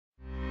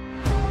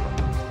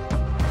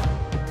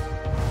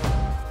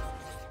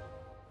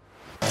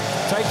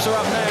Tapes are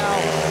up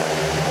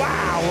now.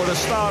 Wow, what a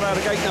start out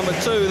of gate number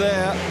 2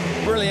 there.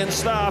 Brilliant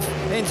stuff.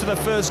 Into the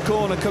first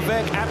corner.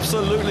 Quebec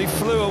absolutely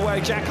flew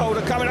away. Jack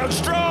Holder coming out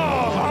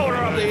strong. Holder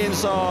up the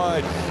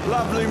inside.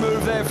 Lovely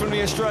move there from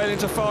the Australian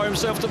to fire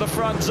himself to the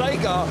front.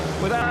 Zagar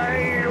without...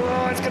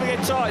 Oh, it's going to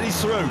get tight. He's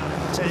through.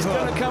 He's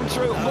going to come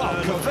through.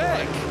 What,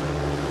 Quebec?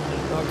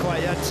 Not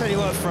quite yet. Tell you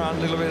what, Front,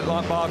 a little bit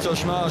like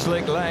Bartosz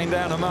Marslik, laying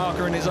down a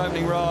marker in his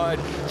opening ride.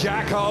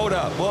 Jack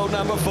Holder, world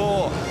number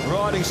 4,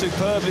 riding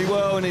superbly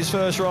well in his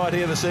first ride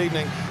here this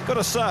evening. Got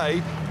to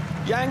say,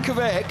 Jan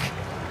Quebec,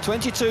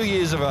 22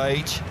 years of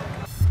age,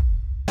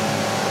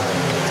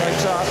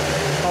 takes up.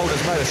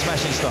 Holder's made a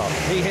smashing start.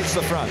 He hits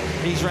the front.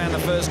 He's round the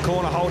first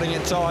corner, holding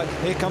it tight.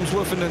 Here comes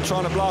Woofenden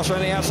trying to blast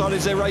around the outside.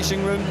 Is there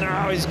racing room?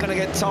 No, he's going to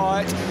get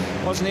tight.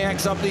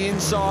 Wozniak's up the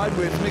inside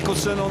with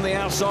Mikkelsen on the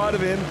outside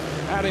of him.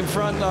 Out in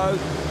front, though.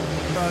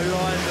 no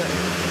line, but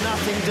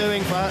nothing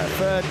doing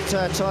for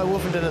Ty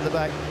Woofenden at the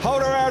back.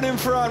 Holder out in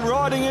front,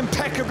 riding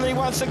impeccably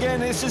once again.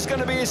 This is going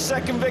to be his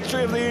second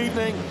victory of the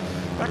evening.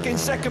 Back in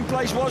second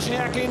place,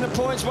 Wozniak in the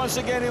points once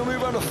again. He'll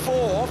move on to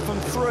 4 from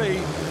 3.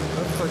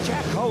 But for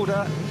Jack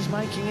Holder, he's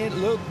making it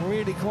look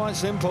really quite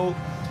simple.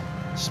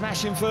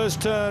 Smashing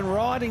first turn,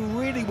 riding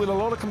really with a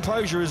lot of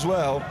composure as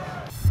well.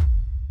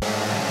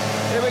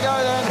 Here we go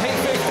then,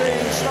 heat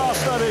 15,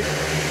 star-studded.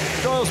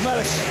 Doyle's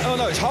Maddox. Oh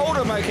no, it's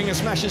Holder making a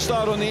smashing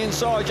start on the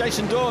inside.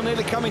 Jason Doyle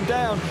nearly coming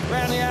down.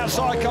 Round the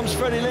outside comes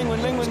Freddie Lingwin.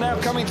 Lingwin now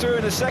coming through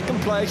in the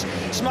second place.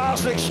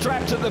 Smarslick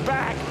strapped at the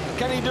back.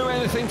 Can he do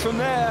anything from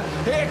there?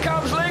 Here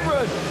comes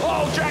Lingwin.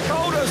 Oh, Jack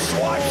Holder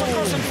swipes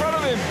across in front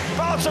of him.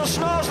 Bartosz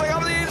Smarslick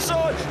up the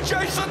inside.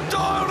 Jason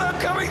Doyle now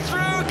coming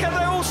through. Can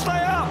they all stay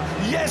up?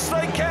 Yes,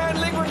 they can.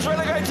 Lingwin's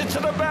relegated to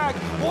the back.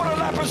 What a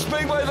lap of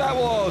Speedway that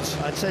was.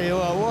 I tell you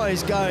what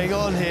is going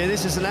on here?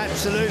 This is an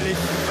absolutely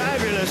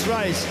fabulous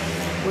race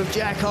with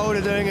Jack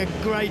Holder doing a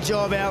great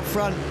job out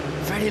front.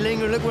 Freddie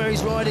Lingwin, look where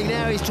he's riding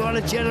now. He's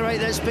trying to generate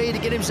that speed to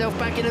get himself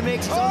back in the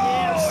mix. He's on the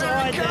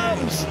outside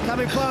there.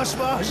 Coming past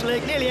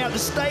Smarslick, nearly out the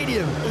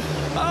stadium.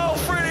 Oh,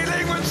 Freddie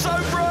Lingwin so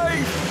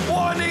brave.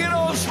 Winding it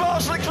on.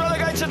 Smarslick's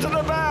relegated to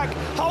the back.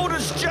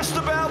 Holder's just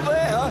about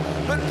there.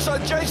 But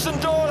Jason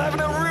Doyle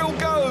having a real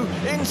go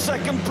in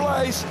second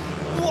place.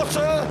 What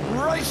a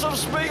race of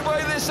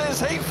Speedway this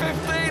is. Heat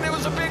 15, it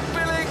was a big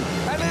billing,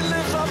 and it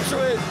lives up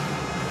to it.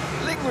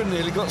 Lingwin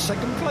nearly got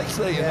second place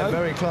there, you know.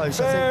 Very close.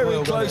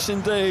 Very close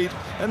indeed.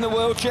 And the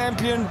world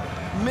champion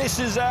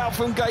misses out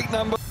from gate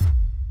number.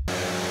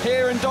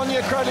 Here in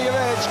Donia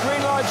Kraljevic,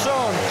 green lights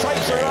on,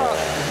 tapes are up.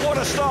 What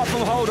a start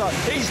from Holder.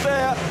 He's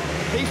there.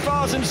 He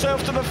fires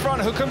himself to the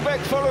front. Hülkenberg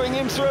following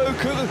him through.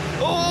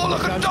 Oh,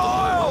 look at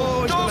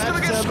Doyle! Doyle's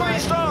going to get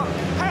squeezed up.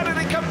 How did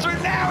he come through?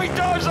 Now he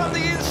dives on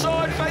the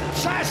inside.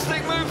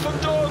 Fantastic move from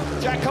Doyle.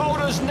 Jack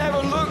Holder's never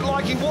looked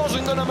like he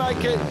wasn't going to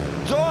make it.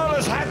 Doyle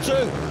has had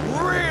to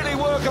really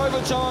work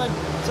overtime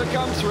to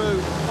come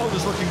through.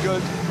 Holder's looking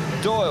good.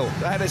 Doyle,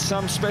 that is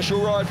some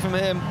special ride from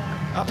him.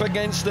 Up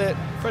against it.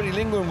 Freddie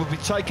Lingwin will be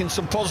taking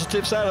some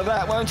positives out of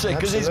that, won't he?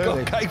 Because he's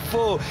got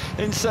K4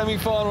 in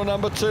semi-final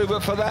number 2.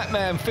 But for that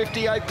man,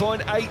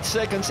 58.8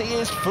 seconds. He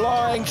is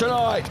flying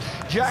tonight.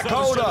 Jack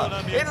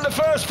Holder in the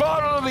first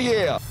final of the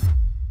year.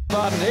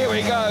 Button, here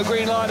we go.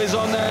 Green light is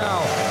on now.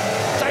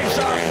 Tapes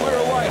up.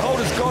 We're away.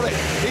 Holder's got it.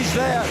 He's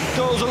there.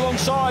 Doyle's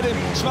alongside him.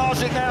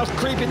 Smarslick now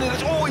creeping in.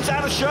 Oh, he's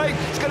out of shape.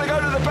 It's going to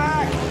go to the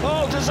back.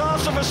 Oh,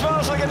 disaster for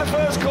Smarslick in the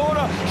first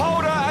corner.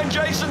 Holder and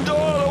Jason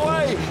Doyle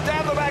away.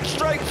 Down the back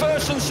straight,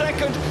 first and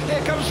second.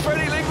 Here comes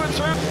Freddie Lingwin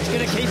through. He's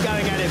going to keep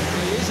going at him.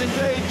 He is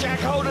indeed. Jack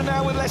Holder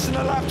now with less than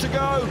a lap to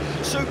go.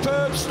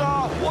 Superb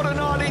start. What a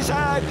night he's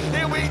had.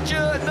 He'll be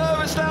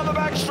nervous down the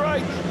back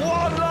straight.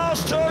 One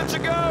last turn to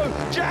go.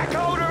 Jack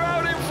Holder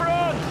out in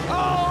front.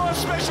 Oh, a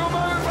special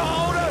moment for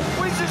Holder.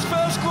 Wins his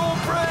first Grand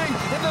Prix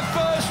in the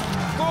first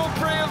Grand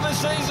Prix of the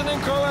season in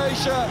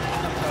Croatia.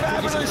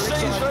 Fabulous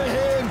scenes for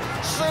him.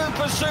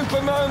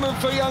 Super moment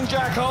for young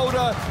Jack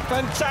Holder.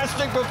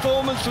 Fantastic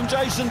performance from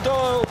Jason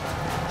Doyle.